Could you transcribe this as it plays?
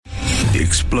The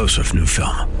explosive new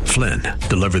film, Flynn,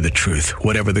 deliver the truth,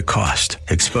 whatever the cost,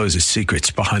 exposes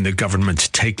secrets behind the government's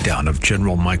takedown of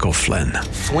General Michael Flynn.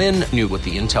 Flynn knew what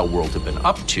the intel world had been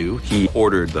up to. He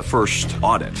ordered the first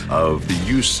audit of the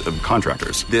use of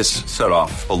contractors. This set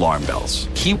off alarm bells.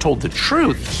 He told the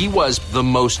truth. He was the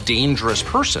most dangerous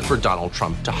person for Donald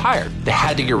Trump to hire. They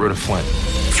had to get rid of Flynn.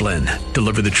 Flynn,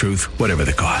 deliver the truth, whatever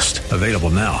the cost. Available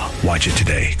now. Watch it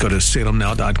today. Go to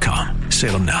salemnow.com.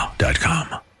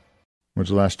 salemnow.com. When's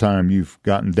the last time you've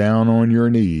gotten down on your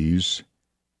knees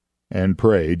and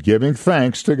prayed, giving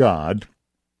thanks to God,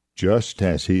 just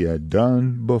as he had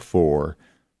done before?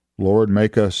 Lord,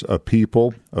 make us a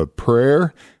people of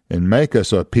prayer and make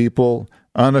us a people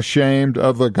unashamed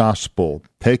of the gospel,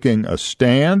 taking a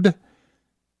stand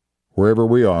wherever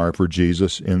we are for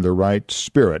Jesus in the right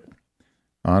spirit,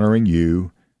 honoring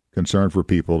you, concerned for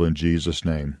people in Jesus'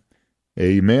 name.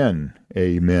 Amen.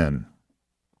 Amen.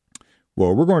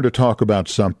 Well, we're going to talk about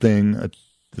something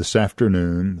this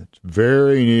afternoon that's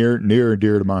very near and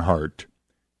dear to my heart.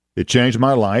 It changed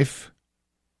my life,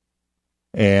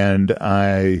 and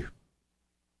I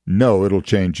know it'll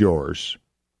change yours.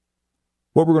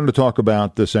 What we're going to talk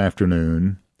about this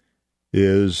afternoon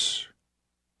is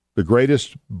the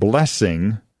greatest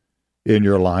blessing in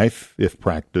your life, if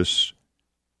practiced,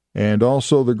 and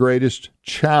also the greatest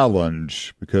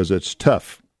challenge, because it's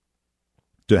tough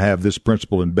to have this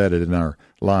principle embedded in our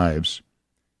lives.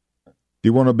 Do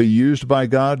you want to be used by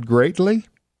God greatly?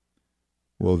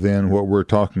 Well, then what we're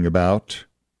talking about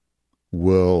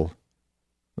will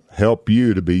help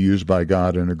you to be used by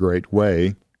God in a great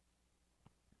way.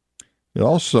 It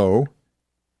also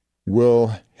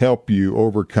will help you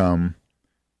overcome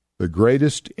the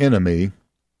greatest enemy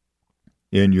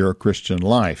in your Christian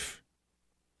life.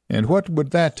 And what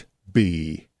would that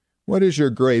be? What is your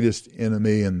greatest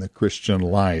enemy in the Christian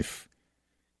life?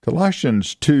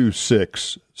 Colossians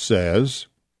 2:6 says,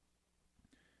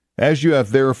 "As you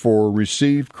have therefore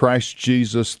received Christ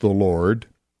Jesus the Lord,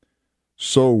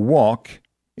 so walk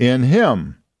in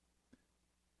him."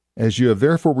 As you have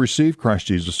therefore received Christ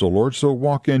Jesus the Lord, so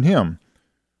walk in him.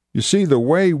 You see, the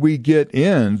way we get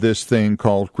in this thing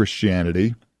called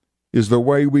Christianity is the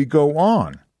way we go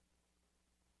on.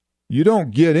 You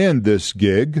don't get in this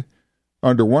gig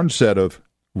under one set of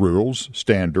rules,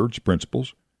 standards,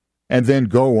 principles, and then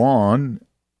go on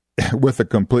with a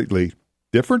completely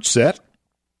different set.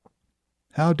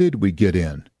 How did we get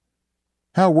in?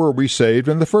 How were we saved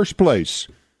in the first place?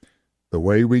 The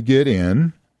way we get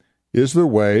in is the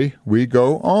way we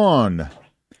go on.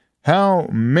 How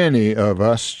many of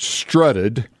us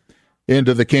strutted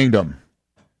into the kingdom?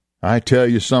 I tell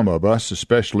you, some of us,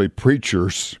 especially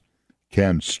preachers,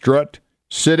 can strut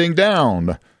sitting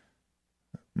down.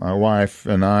 My wife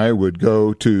and I would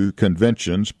go to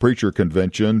conventions, preacher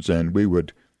conventions, and we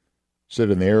would sit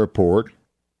in the airport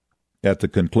at the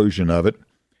conclusion of it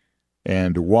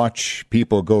and watch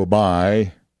people go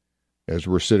by as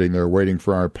we're sitting there waiting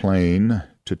for our plane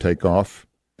to take off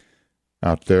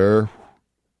out there.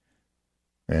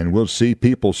 And we'll see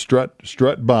people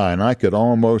strut by, and I could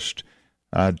almost,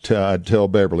 I'd tell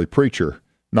Beverly, preacher,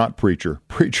 not preacher,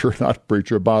 not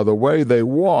preacher, by the way they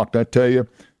walked. I tell you,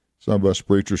 some of us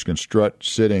preachers can strut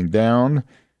sitting down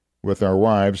with our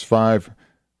wives 5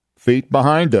 feet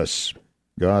behind us.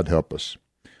 God help us.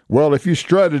 Well, if you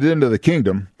strutted into the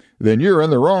kingdom, then you're in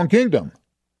the wrong kingdom.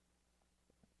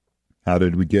 How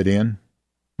did we get in?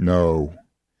 No,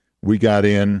 we got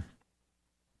in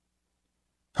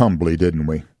humbly, didn't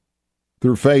we?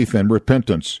 Through faith and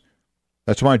repentance.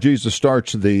 That's why Jesus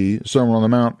starts the Sermon on the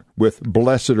Mount with,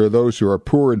 "Blessed are those who are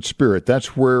poor in spirit."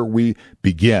 That's where we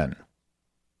begin.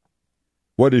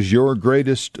 What is your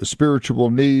greatest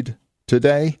spiritual need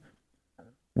today?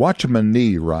 Watchman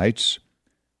Nee writes,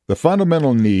 "The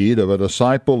fundamental need of a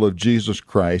disciple of Jesus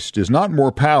Christ is not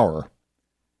more power,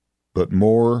 but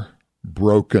more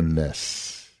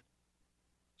brokenness."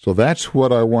 So that's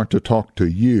what I want to talk to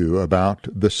you about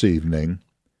this evening.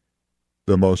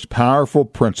 The most powerful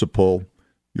principle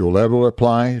you'll ever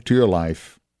apply to your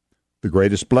life. The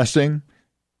greatest blessing,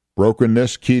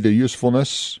 brokenness, key to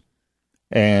usefulness,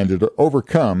 and it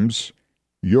overcomes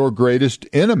your greatest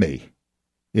enemy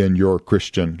in your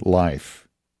Christian life.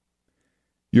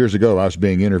 Years ago, I was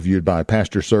being interviewed by a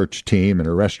pastor search team in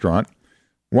a restaurant.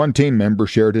 One team member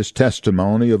shared his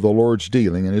testimony of the Lord's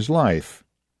dealing in his life.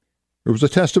 It was a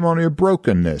testimony of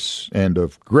brokenness and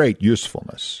of great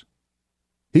usefulness.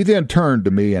 He then turned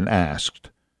to me and asked,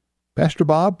 "Pastor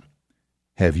Bob,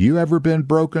 have you ever been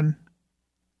broken?"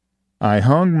 I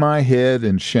hung my head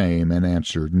in shame and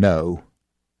answered, "No,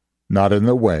 not in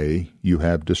the way you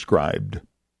have described."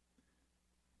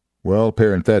 Well,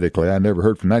 parenthetically, I never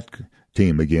heard from that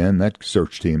team again, that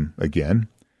search team again.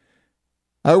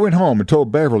 I went home and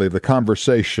told Beverly of the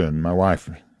conversation, my wife,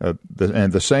 and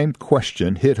the same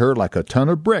question hit her like a ton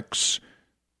of bricks.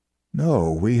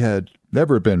 No, we had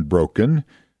never been broken.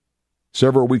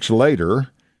 Several weeks later,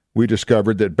 we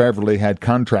discovered that Beverly had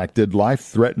contracted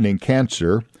life-threatening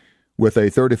cancer with a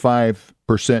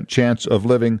 35% chance of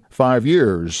living 5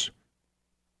 years.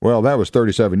 Well, that was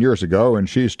 37 years ago, and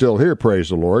she's still here, praise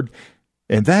the Lord.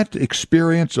 And that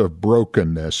experience of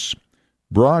brokenness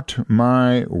brought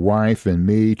my wife and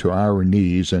me to our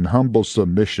knees in humble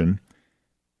submission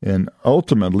and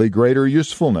ultimately greater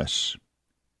usefulness.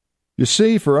 You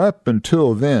see, for up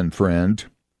until then, friend,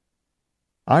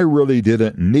 I really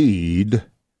didn't need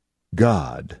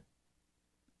God.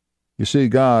 You see,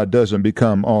 God doesn't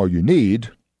become all you need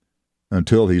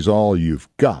until He's all you've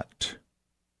got.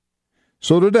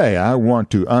 So today I want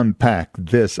to unpack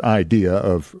this idea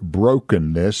of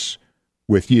brokenness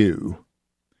with you.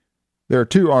 There are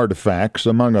 2 artifacts,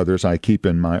 among others, I keep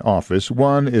in my office.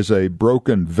 One is a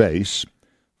broken vase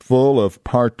full of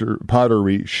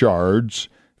pottery shards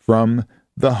from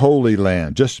the Holy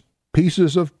Land, just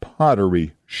pieces of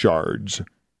pottery shards.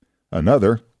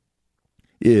 Another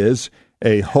is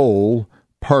a whole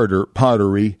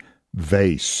pottery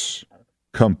vase,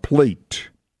 complete.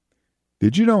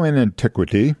 Did you know in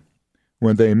antiquity,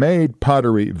 when they made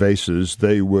pottery vases,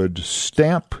 they would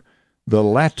stamp the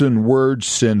Latin word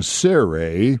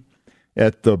sincere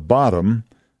at the bottom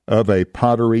of a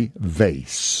pottery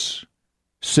vase?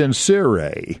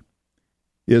 Sincere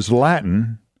is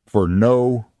Latin for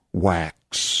no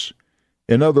wax.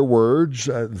 In other words,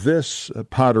 this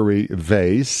pottery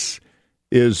vase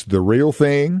is the real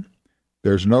thing.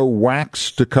 There's no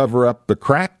wax to cover up the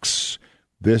cracks.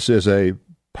 This is a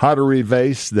pottery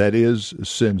vase that is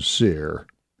sincere.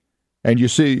 And you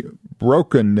see,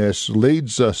 brokenness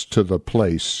leads us to the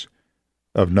place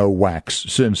of no wax,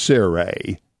 sincere,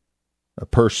 a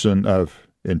person of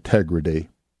integrity.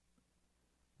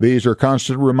 These are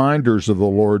constant reminders of the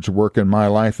Lord's work in my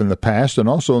life in the past and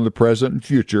also in the present and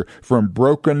future, from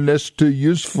brokenness to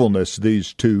usefulness,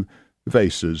 these 2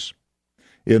 vases.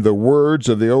 In the words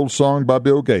of the old song by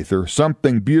Bill Gaither,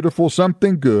 something beautiful,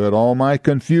 something good, all my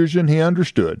confusion He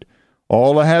understood.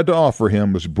 All I had to offer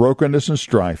Him was brokenness and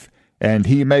strife, and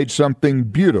He made something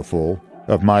beautiful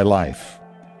of my life.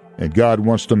 And God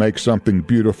wants to make something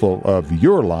beautiful of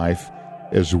your life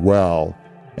as well.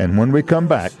 And when we come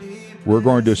back, we're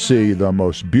going to see the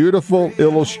most beautiful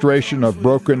illustration of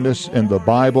brokenness in the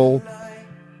Bible,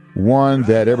 one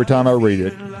that every time I read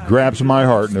it grabs my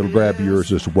heart, and it'll grab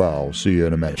yours as well. See you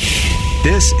in a minute.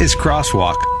 This is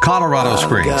Crosswalk, Colorado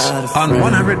Springs, on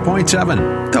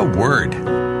 100.7 The Word.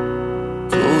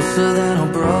 Closer than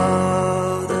a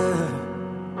brother.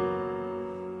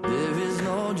 There is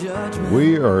no judgment.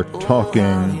 We are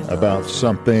talking about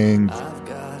something,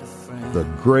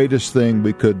 the greatest thing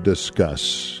we could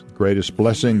discuss, greatest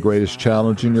blessing, greatest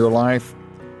challenge in your life,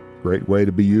 great way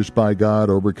to be used by God,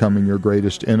 overcoming your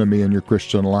greatest enemy in your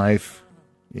Christian life.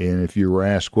 And if you were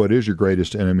asked, what is your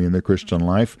greatest enemy in the Christian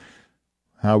life,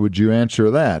 how would you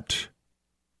answer that?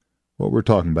 What we're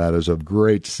talking about is of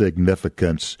great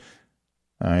significance.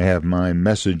 I have my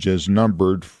messages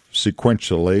numbered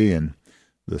sequentially, and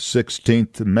the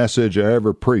 16th message I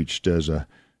ever preached as a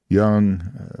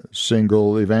young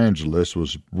single evangelist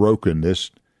was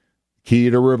brokenness, key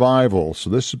to revival. So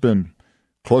this has been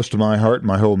close to my heart,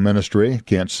 my whole ministry.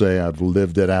 Can't say I've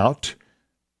lived it out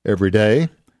every day,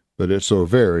 but it's so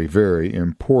very, very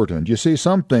important. You see,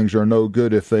 some things are no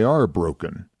good if they are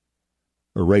broken.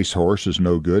 A racehorse is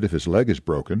no good if his leg is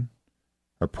broken.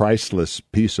 A priceless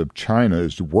piece of china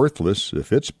is worthless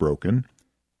if it's broken.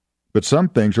 But some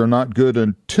things are not good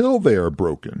until they are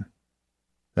broken.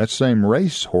 That same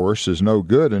racehorse is no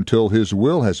good until his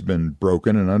will has been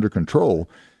broken and under control.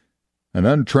 An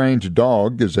untrained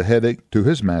dog is a headache to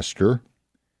his master,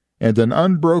 and an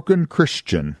unbroken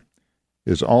Christian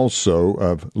is also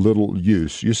of little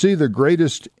use. You see, the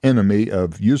greatest enemy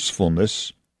of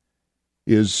usefulness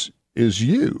is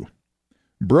you.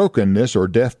 Brokenness, or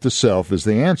death to self, is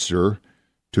the answer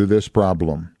to this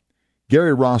problem.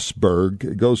 Gary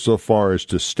Rossberg goes so far as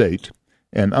to state,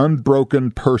 an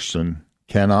unbroken person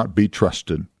cannot be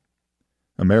trusted.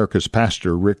 America's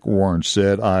pastor Rick Warren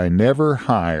said, I never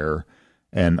hire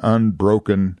an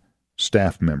unbroken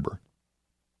staff member.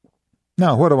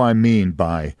 Now, what do I mean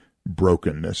by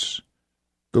brokenness?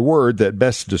 The word that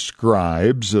best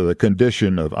describes the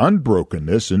condition of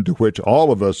unbrokenness into which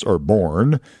all of us are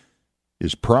born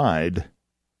is pride.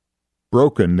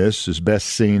 Brokenness is best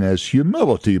seen as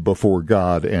humility before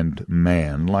God and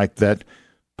man, like that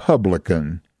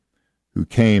publican who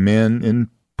came in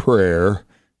prayer,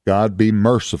 God be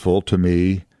merciful to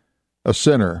me, a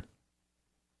sinner.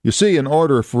 You see, in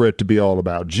order for it to be all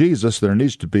about Jesus, there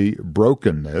needs to be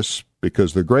brokenness,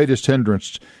 because the greatest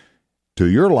hindrance to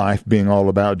your life being all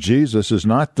about Jesus is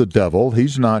not the devil.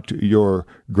 He's not your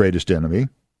greatest enemy.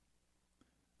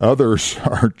 Others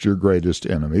aren't your greatest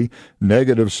enemy.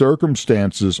 Negative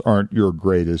circumstances aren't your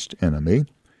greatest enemy.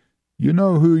 You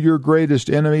know who your greatest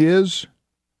enemy is?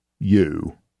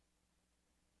 You.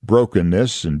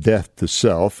 Brokenness and death to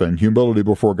self and humility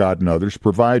before God and others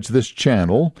provides this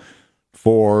channel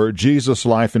for Jesus'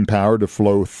 life and power to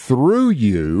flow through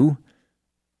you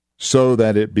so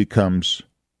that it becomes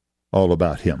all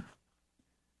about Him.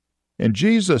 And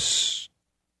Jesus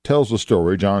tells a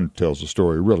story, John tells a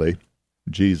story really,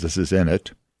 Jesus is in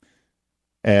it,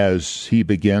 as he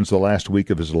begins the last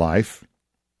week of his life.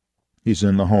 He's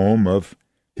in the home of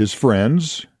his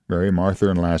friends, Mary, Martha,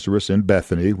 and Lazarus, in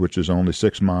Bethany, which is only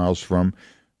 6 miles from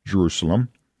Jerusalem.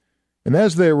 And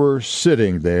as they were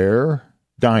sitting there,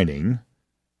 dining,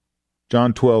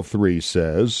 John 12:3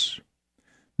 says,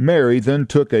 Mary then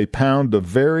took a pound of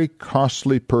very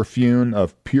costly perfume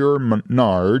of pure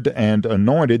nard and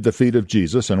anointed the feet of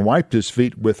Jesus and wiped his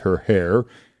feet with her hair,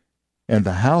 and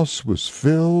the house was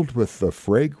filled with the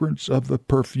fragrance of the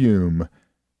perfume.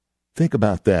 Think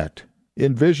about that.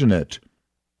 Envision it.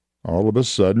 All of a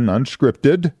sudden,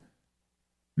 unscripted,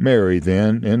 Mary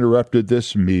then interrupted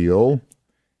this meal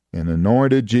and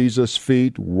anointed Jesus'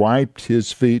 feet, wiped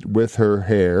his feet with her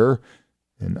hair.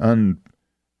 And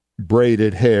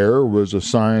unbraided hair was a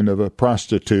sign of a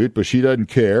prostitute, but she doesn't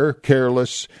care,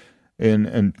 careless,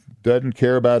 and doesn't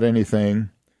care about anything,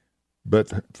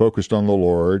 but focused on the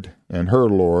Lord and her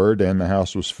Lord, and the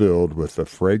house was filled with the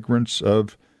fragrance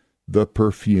of the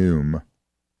perfume.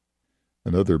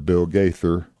 Another Bill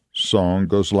Gaither song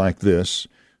goes like this: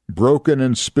 broken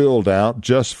and spilled out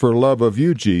just for love of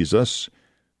you, Jesus,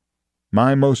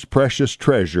 my most precious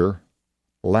treasure,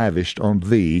 lavished on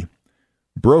thee,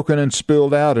 broken and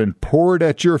spilled out and poured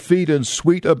at your feet in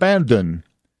sweet abandon.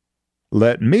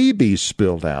 Let me be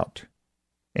spilled out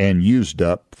and used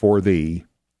up for thee.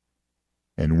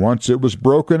 And once it was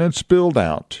broken and spilled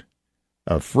out,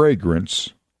 a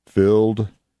fragrance filled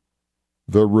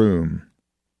the room.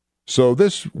 So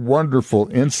this wonderful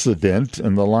incident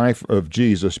in the life of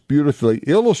Jesus beautifully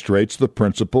illustrates the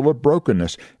principle of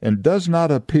brokenness and does not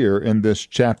appear in this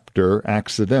chapter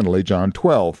accidentally, John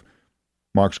 12.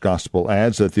 Mark's Gospel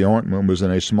adds that the ointment was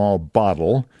in a small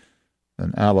bottle,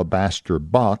 an alabaster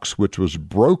box, which was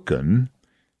broken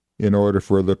in order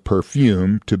for the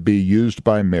perfume to be used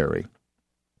by Mary.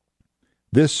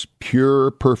 This pure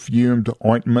perfumed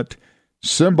ointment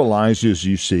symbolizes,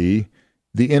 you see,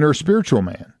 the inner spiritual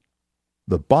man.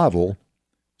 The bottle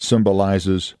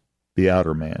symbolizes the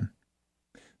outer man.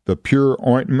 The pure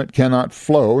ointment cannot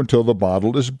flow until the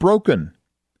bottle is broken.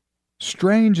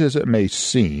 Strange as it may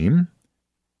seem,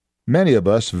 many of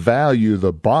us value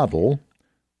the bottle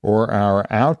or our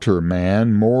outer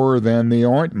man more than the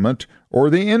ointment or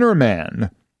the inner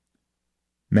man.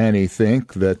 Many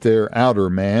think that their outer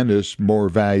man is more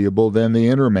valuable than the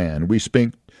inner man. We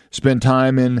spend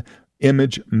time in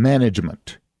image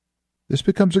management. This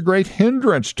becomes a great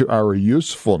hindrance to our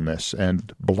usefulness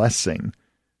and blessing.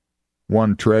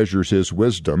 One treasures his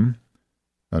wisdom,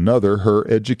 another her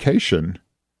education,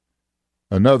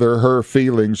 another her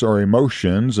feelings or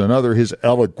emotions, another his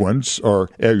eloquence or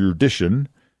erudition,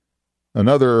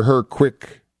 another her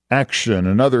quick action,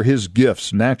 another his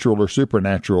gifts, natural or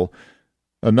supernatural,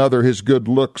 another his good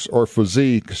looks or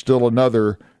physique, still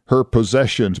another her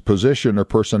possessions, position, or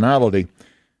personality.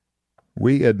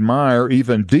 We admire,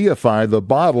 even deify the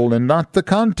bottle and not the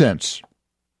contents.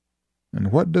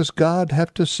 And what does God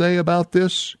have to say about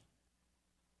this?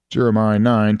 Jeremiah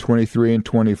 9:23 and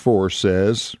 24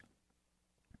 says,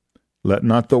 Let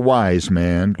not the wise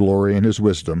man glory in his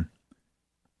wisdom.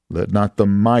 Let not the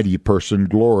mighty person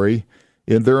glory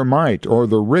in their might, or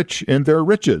the rich in their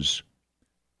riches.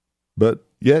 But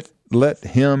yet let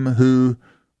him who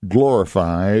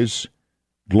glorifies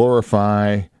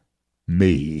glorify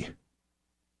me.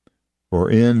 For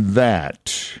in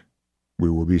that we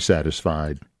will be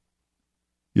satisfied.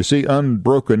 You see,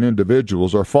 unbroken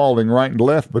individuals are falling right and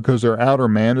left because their outer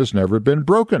man has never been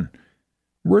broken.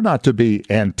 We're not to be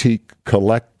antique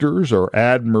collectors or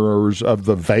admirers of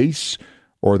the vase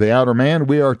or the outer man.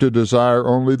 We are to desire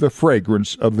only the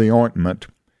fragrance of the ointment,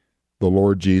 the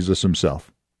Lord Jesus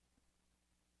himself.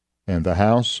 And the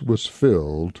house was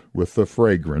filled with the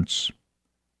fragrance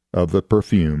of the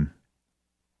perfume.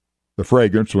 The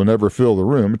fragrance will never fill the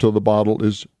room until the bottle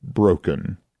is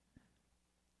broken.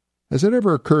 Has it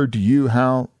ever occurred to you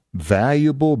how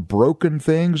valuable broken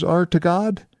things are to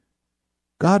God?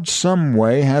 God some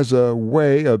way has a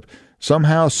way of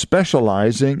somehow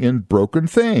specializing in broken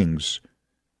things.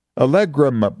 Allegra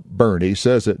McBurney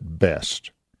says it best.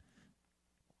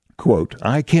 Quote,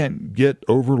 I can't get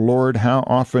over, Lord, how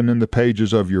often in the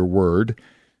pages of your word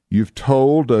you've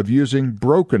told of using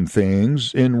broken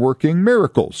things in working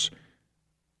miracles.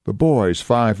 The boys'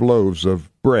 5 loaves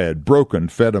of bread broken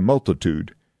fed a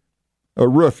multitude. A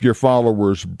roof your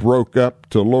followers broke up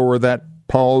to lower that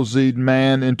palsied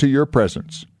man into your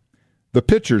presence. The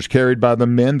pitchers carried by the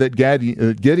men that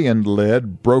Gideon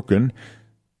led broken,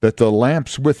 that the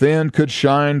lamps within could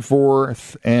shine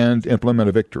forth and implement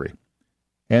a victory.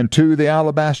 And 2, the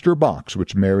alabaster box,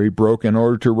 which Mary broke in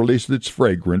order to release its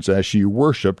fragrance as she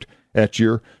worshipped at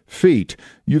your feet.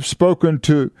 You've spoken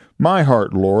to my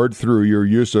heart, Lord, through your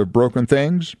use of broken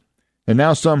things. And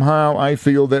now somehow I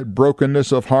feel that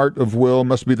brokenness of heart, of will,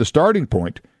 must be the starting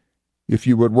point if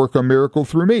you would work a miracle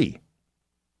through me.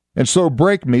 And so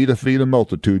break me to feed a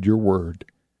multitude your word,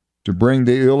 to bring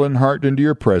the ill in heart into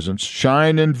your presence,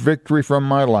 shine in victory from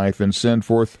my life, and send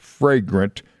forth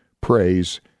fragrant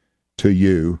praise to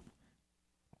you.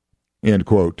 End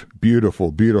quote.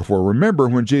 Beautiful, beautiful. Remember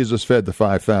when Jesus fed the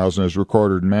 5,000 as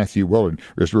recorded in Matthew, well,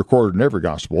 it's recorded in every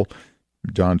gospel,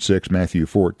 John 6, Matthew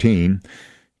 14,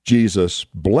 Jesus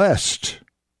blessed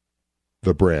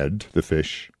the bread, the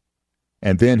fish,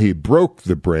 and then he broke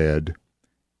the bread,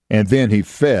 and then he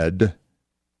fed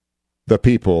the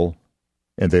people,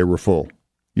 and they were full.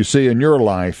 You see, in your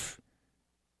life,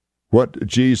 what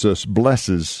Jesus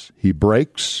blesses, he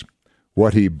breaks.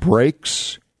 What he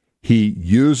breaks, he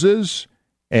uses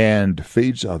and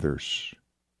feeds others.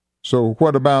 So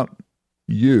what about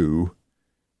you?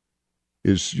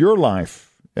 Is your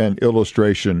life an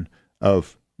illustration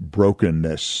of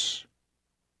brokenness?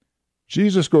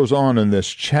 Jesus goes on in this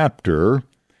chapter,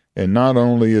 and not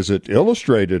only is it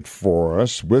illustrated for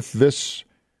us with this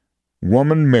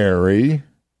woman Mary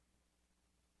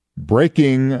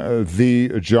breaking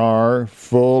the jar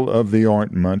full of the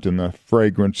ointment and the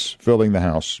fragrance filling the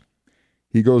house,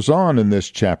 he goes on in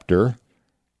this chapter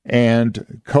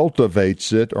and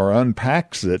cultivates it or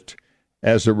unpacks it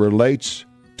as it relates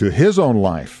to his own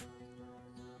life.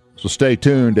 So stay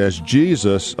tuned as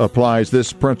Jesus applies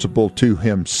this principle to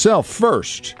himself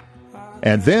first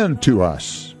and then to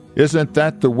us. Isn't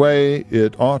that the way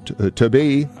it ought to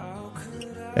be?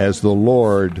 As the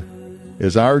Lord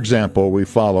is our example, we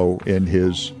follow in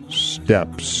his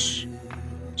steps.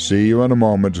 See you in a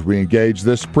moment as we engage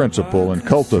this principle and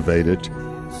cultivate it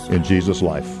in Jesus'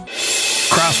 life.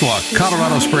 Crosswalk,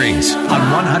 Colorado Springs on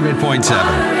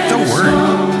 100.7. The Word.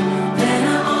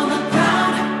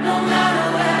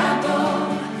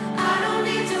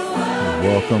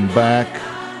 Welcome back.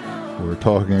 We're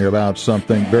talking about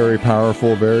something very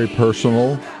powerful, very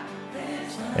personal,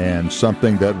 and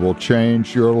something that will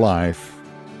change your life.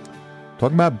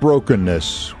 Talking about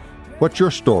brokenness. What's your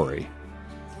story?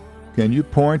 Can you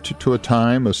point to a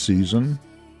time, a season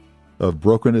of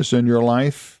brokenness in your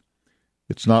life?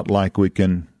 It's not like we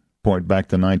can point back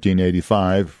to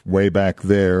 1985, way back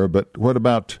there, but what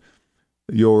about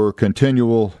your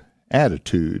continual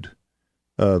attitude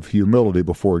of humility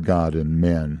before God and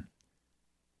men?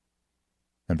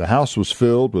 And the house was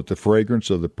filled with the fragrance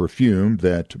of the perfume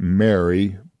that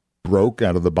Mary broke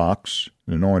out of the box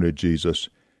and anointed Jesus.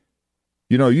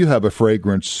 You know, you have a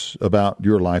fragrance about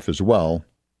your life as well.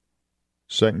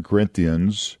 2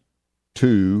 Corinthians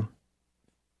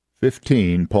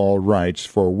 2:15, Paul writes,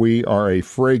 "For we are a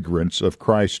fragrance of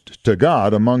Christ to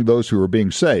God among those who are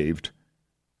being saved.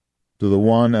 To the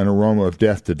one, an aroma of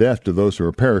death to death, to those who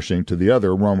are perishing, to the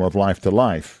other, aroma of life to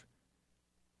life."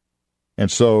 And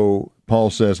so Paul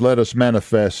says, let us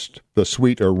manifest the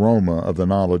sweet aroma of the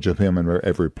knowledge of him in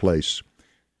every place.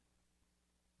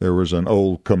 There was an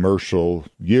old commercial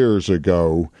years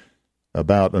ago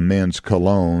about a men's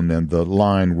cologne, and the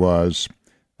line was,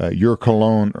 your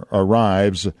cologne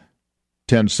arrives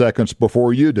 10 seconds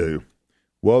before you do.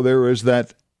 Well, there is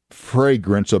that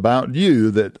fragrance about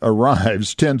you that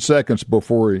arrives 10 seconds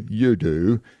before you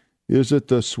do. Is it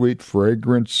the sweet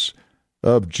fragrance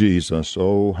of Jesus?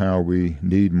 Oh, how we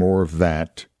need more of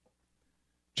that.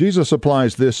 Jesus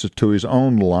applies this to his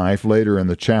own life later in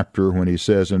the chapter when he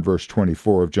says in verse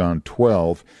 24 of John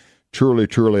 12, "Truly,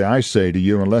 truly, I say to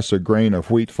you, unless a grain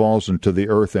of wheat falls into the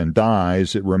earth and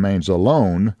dies, it remains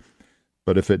alone,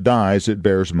 but if it dies, it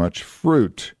bears much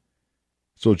fruit."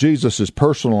 So Jesus is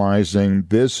personalizing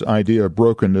this idea of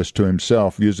brokenness to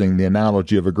himself using the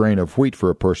analogy of a grain of wheat for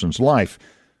a person's life.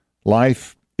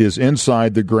 Life is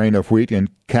inside the grain of wheat,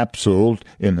 encapsulated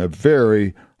in a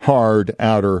very hard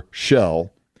outer shell.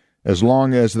 As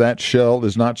long as that shell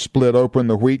is not split open,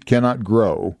 the wheat cannot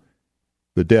grow.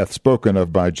 The death spoken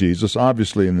of by Jesus,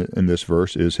 obviously in this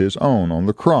verse, is his own on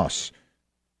the cross.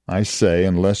 I say,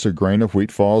 unless a grain of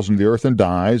wheat falls in the earth and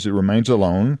dies, it remains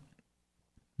alone.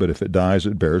 But if it dies,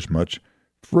 it bears much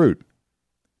fruit.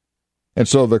 And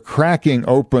so the cracking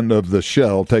open of the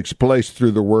shell takes place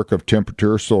through the work of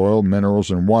temperature, soil,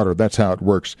 minerals, and water. That's how it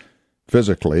works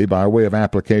physically. By way of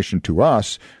application to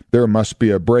us, there must be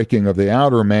a breaking of the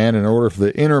outer man in order for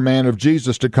the inner man of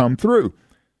Jesus to come through.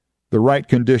 The right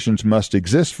conditions must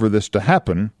exist for this to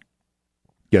happen.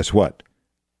 Guess what?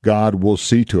 God will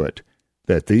see to it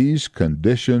that these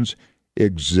conditions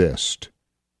exist.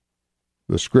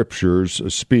 The Scriptures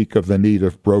speak of the need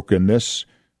of brokenness.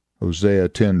 Hosea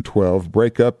 10:12,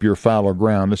 break up your fallow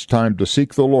ground. It's time to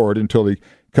seek the Lord until he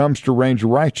comes to range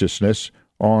righteousness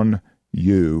on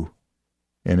you.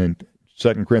 And in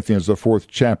 2 Corinthians, the 4th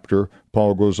chapter,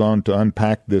 Paul goes on to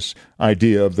unpack this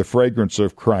idea of the fragrance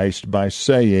of Christ by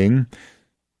saying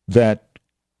that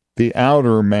the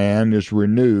outer man is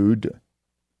renewed,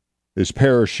 is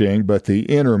perishing, but the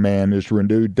inner man is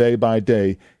renewed day by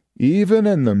day, even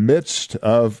in the midst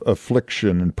of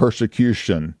affliction and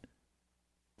persecution.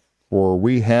 For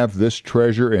we have this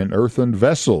treasure in earthen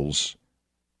vessels,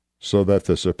 so that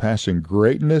the surpassing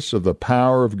greatness of the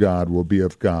power of God will be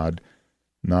of God,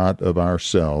 not of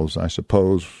ourselves. I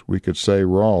suppose we could say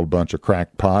we're all a bunch of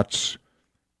crackpots,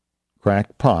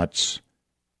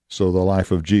 so the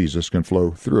life of Jesus can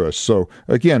flow through us. So,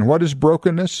 again, what is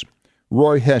brokenness?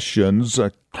 Roy Hession's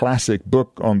a classic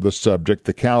book on the subject,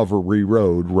 The Calvary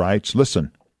Road, writes,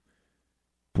 listen,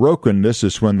 brokenness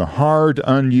is when the hard,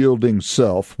 unyielding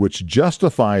self, which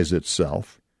justifies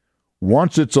itself,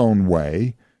 wants its own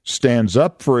way, stands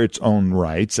up for its own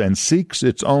rights, and seeks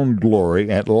its own glory,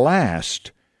 at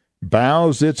last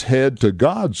bows its head to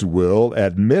God's will,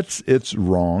 admits its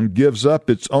wrong, gives up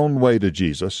its own way to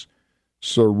Jesus,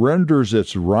 surrenders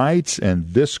its rights,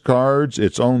 and discards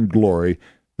its own glory,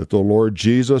 that the Lord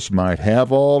Jesus might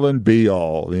have all and be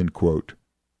all, end quote.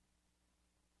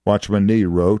 Watchman Nee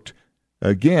wrote,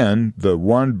 again, the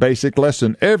one basic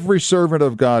lesson every servant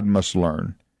of God must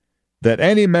learn, that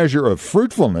any measure of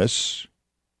fruitfulness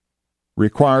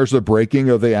requires the breaking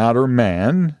of the outer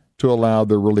man to allow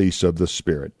the release of the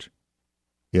Spirit.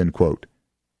 End quote.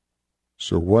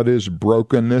 So what is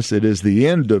brokenness? It is the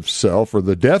end of self, or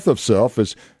the death of self,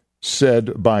 as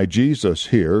said by Jesus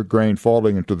here, grain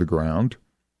falling into the ground.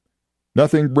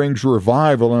 Nothing brings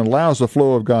revival and allows the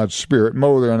flow of God's Spirit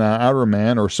more than an outer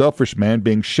man or selfish man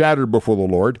being shattered before the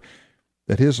Lord,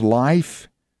 that his life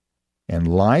and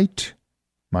light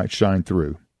might shine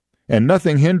through. And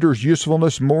nothing hinders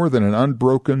usefulness more than an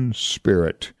unbroken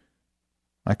spirit.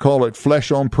 I call it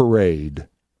flesh on parade.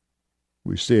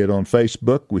 We see it on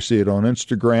Facebook. We see it on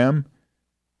Instagram.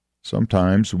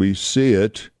 Sometimes we see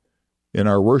it in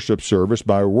our worship service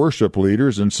by worship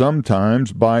leaders, and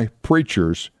sometimes by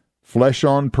preachers. Flesh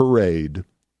on parade.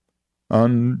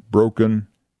 Unbroken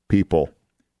people.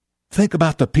 Think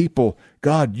about the people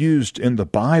God used in the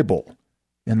Bible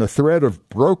and the thread of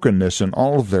brokenness in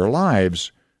all of their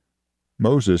lives.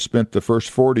 Moses spent the first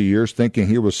 40 years thinking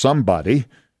he was somebody.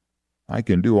 I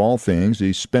can do all things.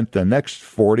 He spent the next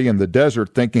 40 in the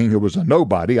desert thinking he was a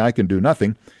nobody. I can do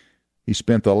nothing. He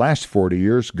spent the last 40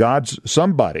 years, God's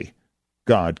somebody.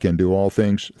 God can do all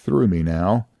things through me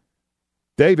now.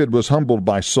 David was humbled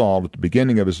by Saul at the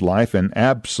beginning of his life and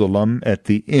Absalom at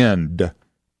the end.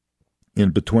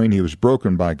 In between, he was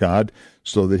broken by God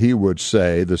so that he would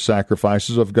say, the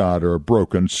sacrifices of God are a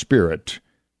broken spirit.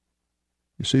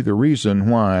 You see, the reason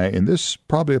why, and this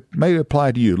probably may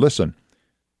apply to you, listen,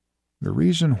 the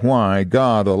reason why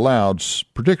God allowed,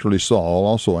 particularly Saul,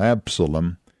 also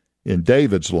Absalom, in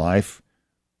David's life,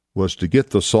 was to get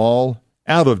the Saul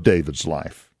out of David's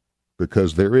life,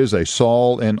 because there is a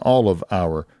Saul in all of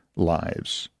our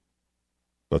lives.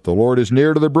 But the Lord is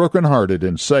near to the brokenhearted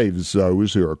and saves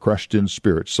those who are crushed in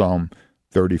spirit. Psalm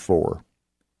 34.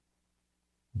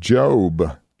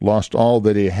 Job lost all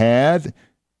that he had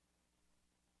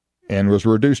and was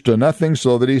reduced to nothing,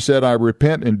 so that he said, I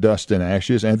repent in dust and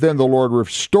ashes. And then the Lord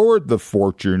restored the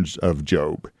fortunes of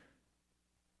Job.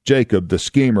 Jacob, the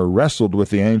schemer, wrestled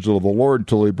with the angel of the Lord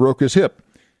until he broke his hip.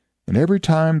 And every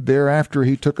time thereafter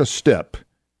he took a step,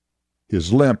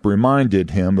 his limp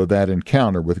reminded him of that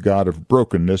encounter with God of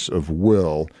brokenness of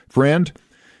will. Friend,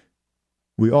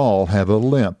 we all have a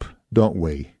limp, don't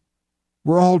we?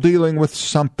 We're all dealing with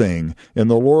something, and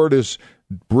the Lord is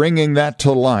bringing that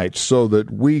to light so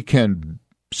that we can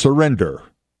surrender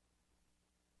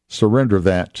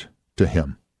that to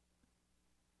Him.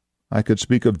 I could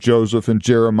speak of Joseph and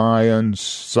Jeremiah and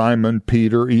Simon,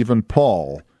 Peter, even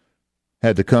Paul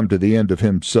had to come to the end of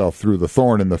himself through the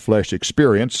thorn in the flesh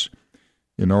experience.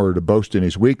 in order to boast in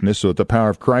his weakness so that the power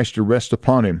of Christ would rest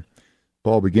upon him.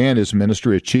 Paul began his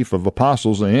ministry as chief of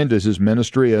apostles and ended his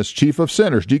ministry as chief of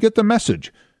sinners. Do you get the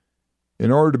message?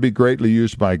 In order to be greatly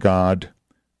used by God,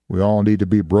 we all need to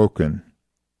be broken.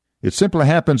 It simply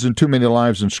happens in too many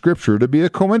lives in Scripture to be a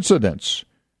coincidence.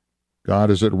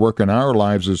 God is at work in our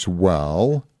lives as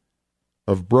well,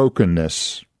 of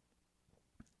brokenness,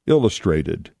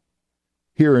 illustrated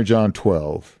here in John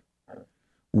 12,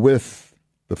 with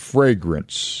the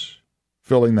fragrance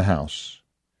filling the house,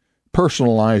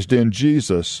 personalized in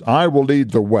Jesus. I will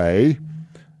lead the way.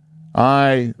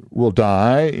 I will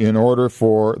die in order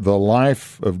for the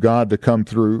life of God to come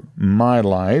through my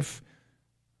life.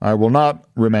 I will not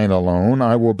remain alone.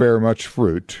 I will bear much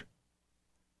fruit.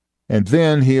 And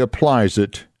then he applies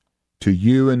it to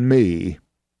you and me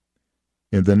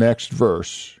in the next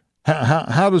verse.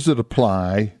 How does it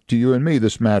apply to you and me,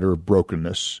 this matter of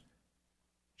brokenness?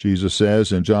 Jesus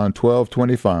says in John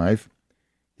 12:25,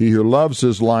 he who loves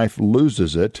his life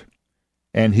loses it,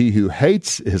 and he who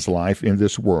hates his life in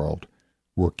this world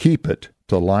will keep it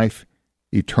to life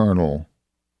eternal.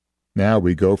 Now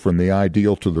we go from the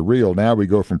ideal to the real. Now we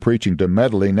go from preaching to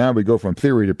meddling. Now we go from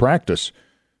theory to practice.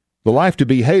 The life to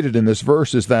be hated in this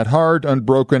verse is that hard,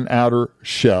 unbroken outer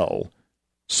shell,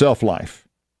 self-life.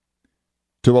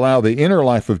 To allow the inner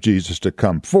life of Jesus to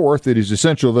come forth, it is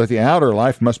essential that the outer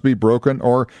life must be broken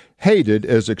or hated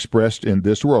as expressed in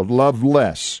this world. Love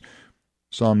less.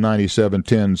 Psalm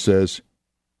 97:10 says,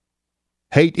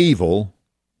 hate evil,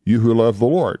 you who love the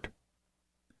Lord.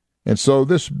 And so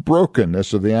this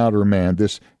brokenness of the outer man,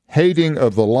 this hating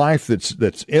of the life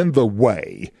that's in the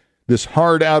way, this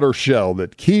hard outer shell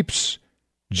that keeps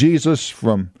Jesus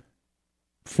from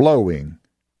flowing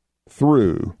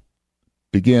through,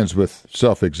 begins with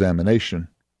self-examination.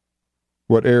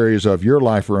 What areas of your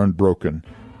life are unbroken?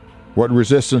 What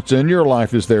resistance in your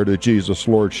life is there to Jesus'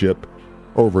 lordship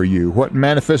over you? What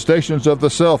manifestations of the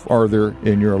self are there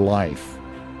in your life?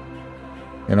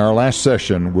 In our last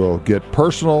session, we'll get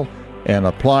personal and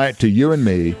apply it to you and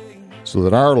me so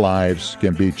that our lives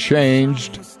can be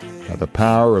changed by the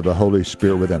power of the Holy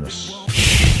Spirit within us.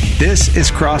 This is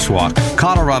Crosswalk,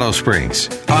 Colorado Springs,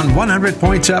 on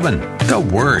 100.7, The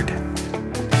Word.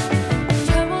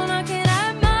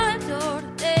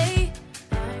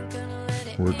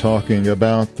 We're talking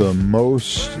about the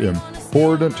most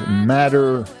important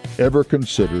matter ever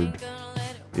considered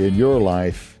in your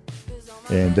life,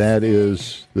 and that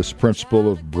is this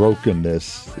principle of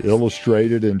brokenness,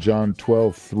 illustrated in John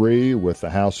 12:3, with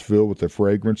the house filled with the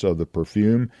fragrance of the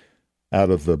perfume out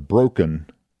of the broken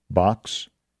box,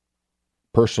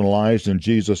 personalized in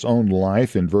Jesus' own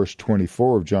life in verse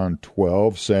 24 of John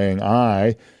 12, saying,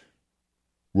 I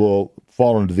will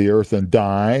fall into the earth and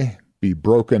die, be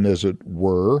broken as it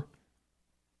were,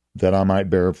 that I might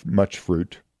bear much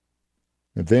fruit.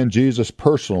 And then Jesus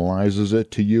personalizes it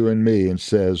to you and me and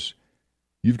says,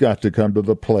 you've got to come to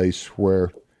the place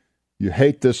where you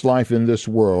hate this life in this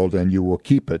world and you will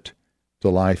keep it to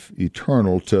life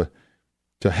eternal, to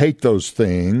hate those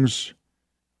things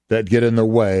that get in the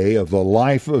way of the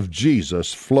life of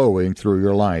Jesus flowing through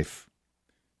your life.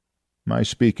 Am I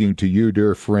speaking to you,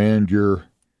 dear friend? You're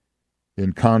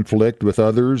in conflict with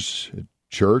others at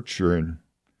church or in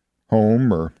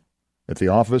home or at the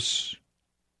office.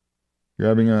 You're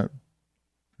having a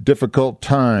difficult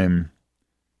time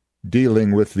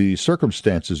dealing with the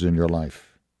circumstances in your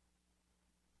life.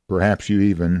 Perhaps you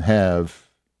even have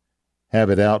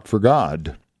it out for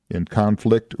God, in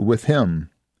conflict with Him.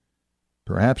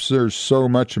 Perhaps there's so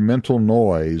much mental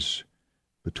noise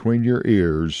between your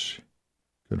ears,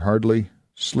 you can hardly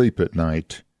sleep at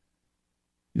night.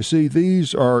 You see,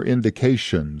 these are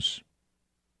indications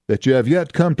that you have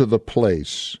yet come to the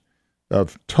place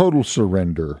of total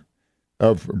surrender,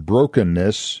 of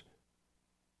brokenness,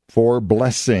 for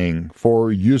blessing, for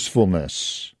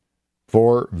usefulness,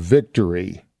 for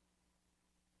victory.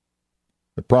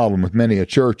 The problem with many a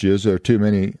church is there are too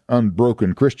many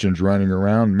unbroken Christians running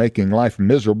around making life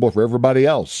miserable for everybody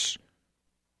else.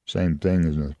 Same thing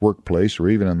as in the workplace or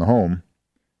even in the home.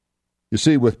 You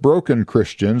see, with broken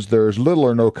Christians, there is little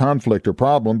or no conflict or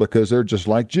problem because they're just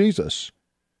like Jesus.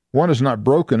 One is not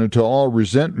broken until all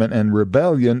resentment and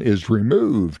rebellion is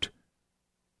removed.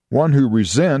 One who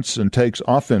resents and takes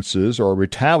offenses or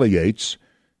retaliates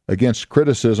against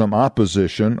criticism,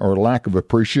 opposition, or lack of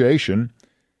appreciation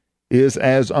is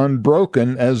as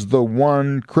unbroken as the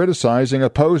one criticizing,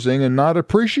 opposing, and not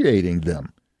appreciating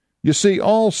them. You see,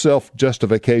 all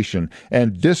self-justification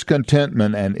and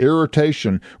discontentment and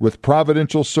irritation with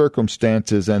providential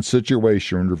circumstances and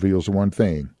situation reveals one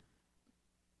thing: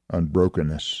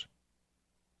 unbrokenness.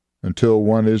 Until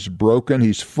one is broken,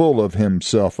 he's full of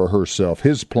himself or herself,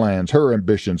 his plans, her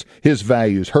ambitions, his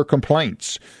values, her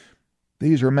complaints.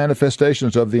 These are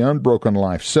manifestations of the unbroken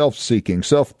life, self-seeking,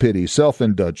 self-pity,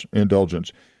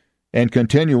 self-indulgence, and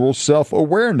continual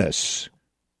self-awareness.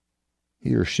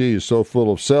 He or she is so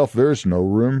full of self, there's no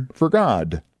room for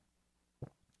God.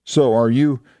 So are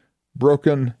you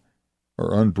broken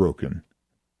or unbroken?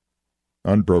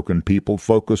 Unbroken people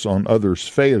focus on others'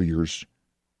 failures.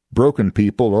 Broken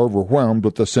people are overwhelmed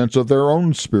with the sense of their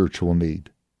own spiritual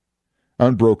need.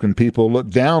 Unbroken people look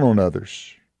down on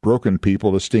others. Broken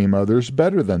people esteem others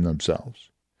better than themselves.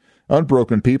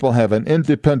 Unbroken people have an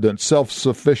independent,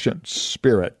 self-sufficient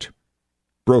spirit.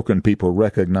 Broken people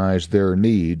recognize their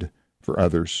need for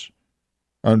others.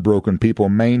 Unbroken people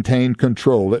maintain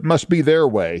control. It must be their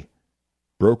way.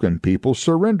 Broken people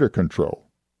surrender control.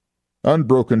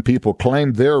 Unbroken people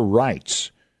claim their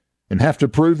rights and have to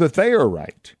prove that they are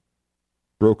right.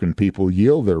 Broken people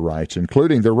yield their rights,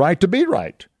 including the right to be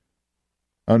right.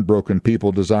 Unbroken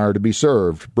people desire to be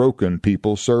served. Broken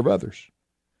people serve others.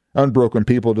 Unbroken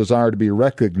people desire to be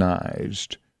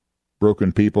recognized.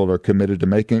 Broken people are committed to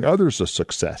making others a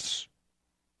success.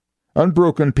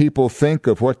 Unbroken people think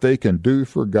of what they can do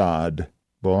for God.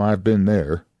 Well, I've been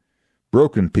there.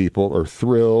 Broken people are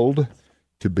thrilled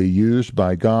to be used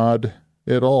by God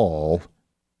at all.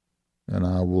 And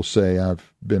I will say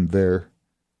I've been there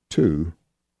too.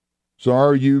 So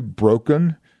are you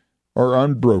broken or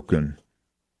unbroken?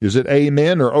 Is it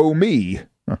amen or oh me?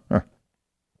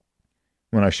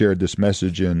 When I shared this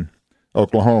message in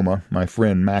Oklahoma, my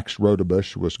friend Max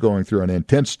Rodebush was going through an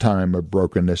intense time of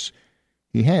brokenness.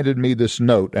 He handed me this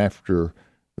note after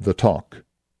the talk.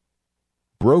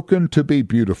 Broken to be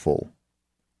beautiful.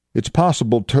 It's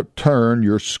possible to turn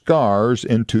your scars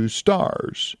into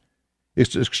stars.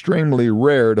 It's extremely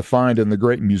rare to find in the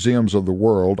great museums of the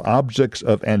world objects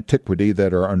of antiquity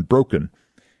that are unbroken.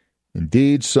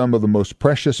 Indeed, some of the most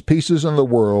precious pieces in the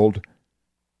world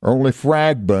are only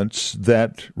fragments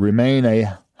that remain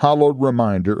a hallowed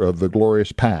reminder of the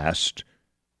glorious past.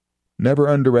 Never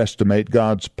underestimate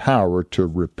God's power to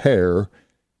repair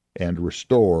and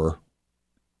restore.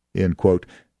 End quote.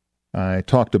 I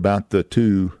talked about the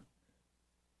two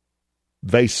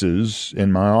vases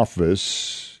in my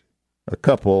office. A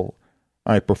couple,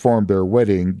 I performed their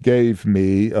wedding, gave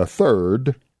me a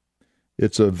third.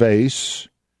 It's a vase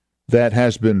that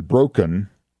has been broken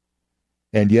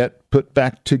and yet put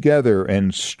back together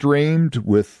and streamed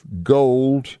with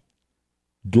gold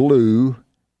glue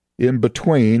in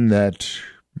between that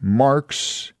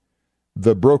marks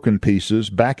the broken pieces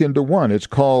back into one. It's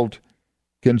called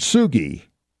kintsugi.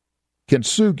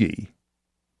 Kintsugi.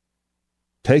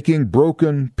 Taking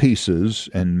broken pieces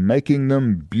and making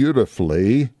them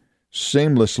beautifully,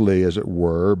 seamlessly as it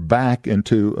were, back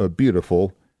into a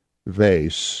beautiful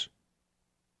vase.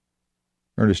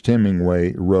 Ernest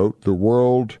Hemingway wrote, "The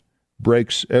world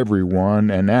breaks everyone,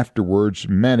 and afterwards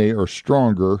many are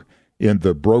stronger in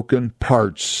the broken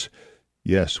parts."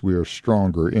 Yes, we are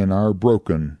stronger in our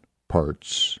broken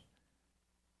parts.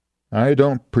 I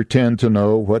don't pretend to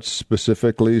know what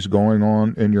specifically is going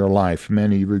on in your life.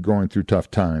 Many of you are going through tough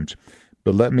times.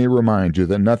 But let me remind you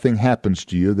that nothing happens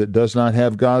to you that does not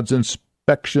have God's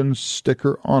inspection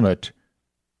sticker on it.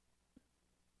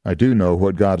 I do know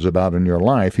what God's about in your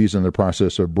life. He's in the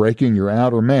process of breaking your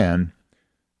outer man.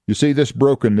 You see, this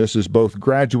brokenness is both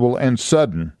gradual and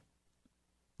sudden.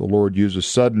 The Lord uses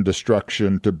sudden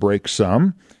destruction to break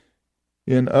some.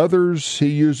 In others, he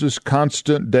uses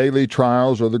constant daily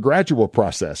trials or the gradual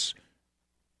process.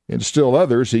 In still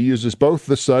others, he uses both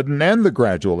the sudden and the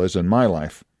gradual, as in my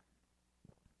life.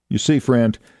 You see,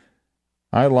 friend,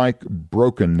 I like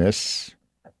brokenness.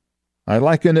 I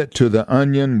liken it to the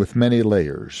onion with many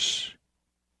layers.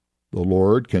 The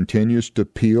Lord continues to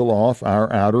peel off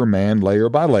our outer man layer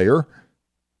by layer,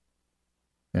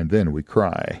 and then we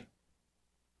cry.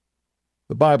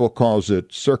 The Bible calls it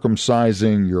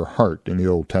circumcising your heart in the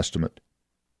Old Testament.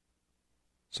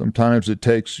 Sometimes it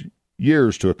takes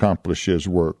years to accomplish his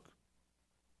work.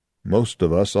 Most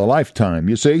of us, a lifetime.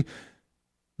 You see,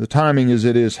 the timing is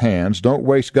at his hands. Don't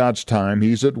waste God's time.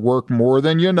 He's at work more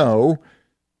than you know,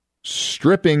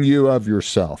 stripping you of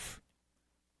yourself,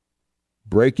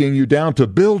 breaking you down to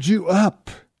build you up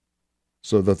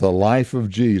so that the life of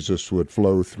Jesus would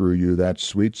flow through you, that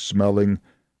sweet-smelling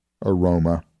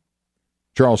aroma.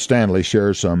 Charles Stanley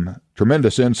shares some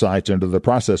tremendous insights into the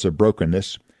process of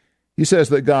brokenness. He says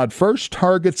that God first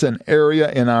targets an area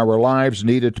in our lives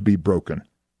needed to be broken.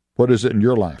 What is it in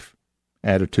your life?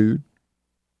 Attitude,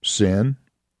 sin,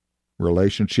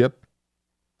 relationship,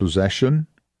 possession.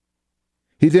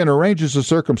 He then arranges the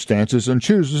circumstances and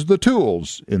chooses the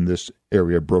tools in this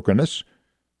area of brokenness.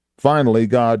 Finally,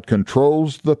 God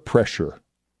controls the pressure.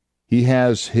 He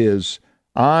has his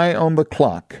eye on the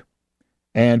clock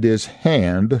and his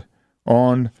hand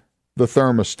on the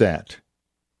thermostat.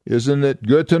 Isn't it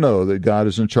good to know that God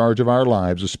is in charge of our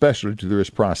lives, especially through this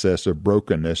process of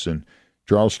brokenness? And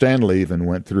Charles Stanley even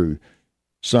went through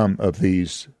some of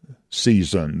these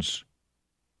seasons.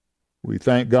 We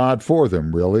thank God for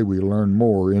them, really. We learn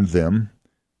more in them,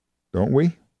 don't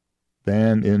we,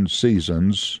 than in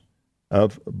seasons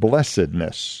of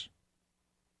blessedness.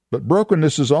 But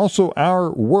brokenness is also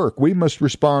our work. We must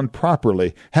respond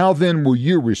properly. How then will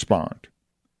you respond?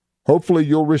 Hopefully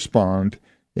you'll respond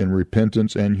in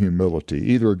repentance and humility.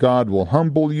 Either God will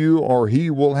humble you or he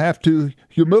will have to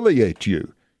humiliate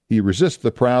you. He resists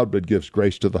the proud but gives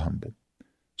grace to the humble.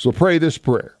 So pray this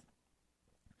prayer.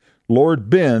 Lord,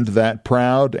 bend that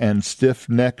proud and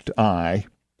stiff-necked eye.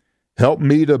 Help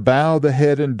me to bow the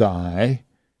head and die,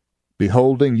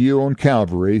 beholding you on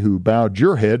Calvary who bowed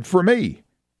your head for me.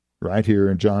 Right here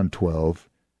in John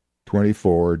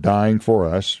 12:24, dying for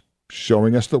us,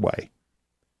 showing us the way.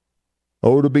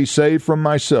 Oh, to be saved from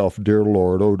myself, dear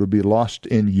Lord. Oh, to be lost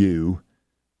in you.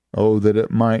 Oh, that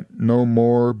it might no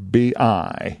more be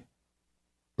I,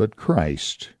 but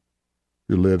Christ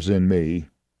who lives in me.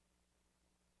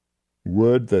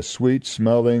 Would the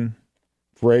sweet-smelling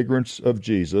fragrance of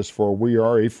Jesus, for we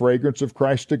are a fragrance of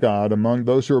Christ to God among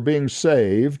those who are being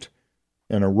saved,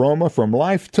 an aroma from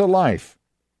life to life.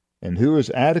 And who is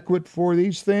adequate for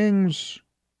these things?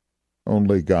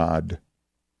 Only God.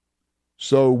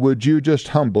 So would you just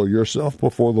humble yourself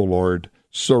before the Lord,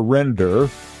 surrender,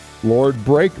 Lord,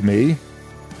 break me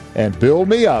and build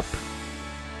me up,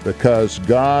 because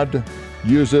God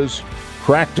uses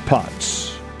cracked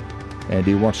pots, and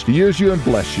he wants to use you and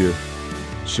bless you.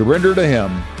 Surrender to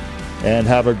him, and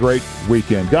have a great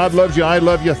weekend. God loves you. I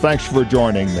love you. Thanks for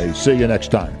joining me. See you next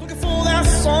time. Looking for that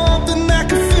something that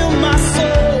can fill my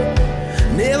soul.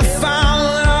 Never found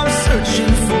what I was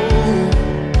searching for.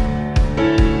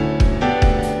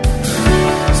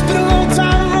 It's been a long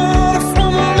time running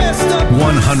from a messed up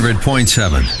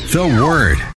 100.7 The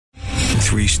Word.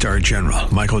 3-star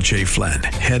General Michael J. Flynn,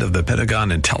 head of the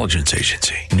Pentagon Intelligence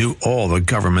Agency, knew all the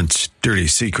government's dirty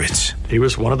secrets. He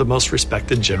was one of the most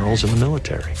respected generals in the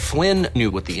military. Flynn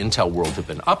knew what the intel world had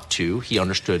been up to. He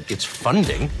understood its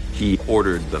funding. He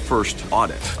ordered the first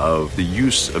audit of the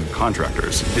use of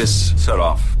contractors. This set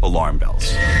off alarm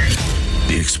bells.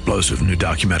 The explosive new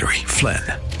documentary, Flynn,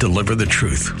 Deliver the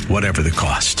Truth, Whatever the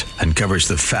Cost, uncovers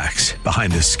the facts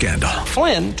behind this scandal.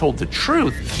 Flynn told the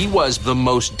truth. He was the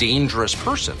most dangerous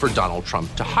person for Donald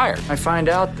Trump to hire. I find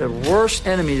out the worst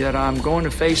enemy that I'm going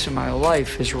to face in my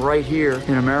life is right here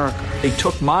in America. They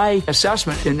took my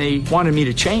assessment and they wanted me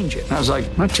to change it. And I was like,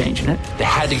 I'm not changing it. They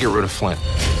had to get rid of Flynn.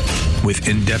 With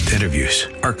in-depth interviews,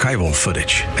 archival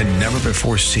footage, and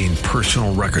never-before-seen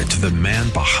personal records of the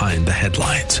man behind the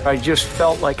headlines. I just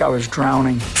felt like I was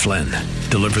drowning. Flynn,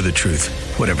 Deliver the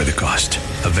Truth, Whatever the Cost.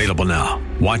 Available now.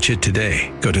 Watch it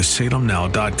today. Go to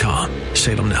salemnow.com.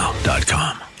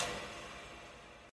 salemnow.com.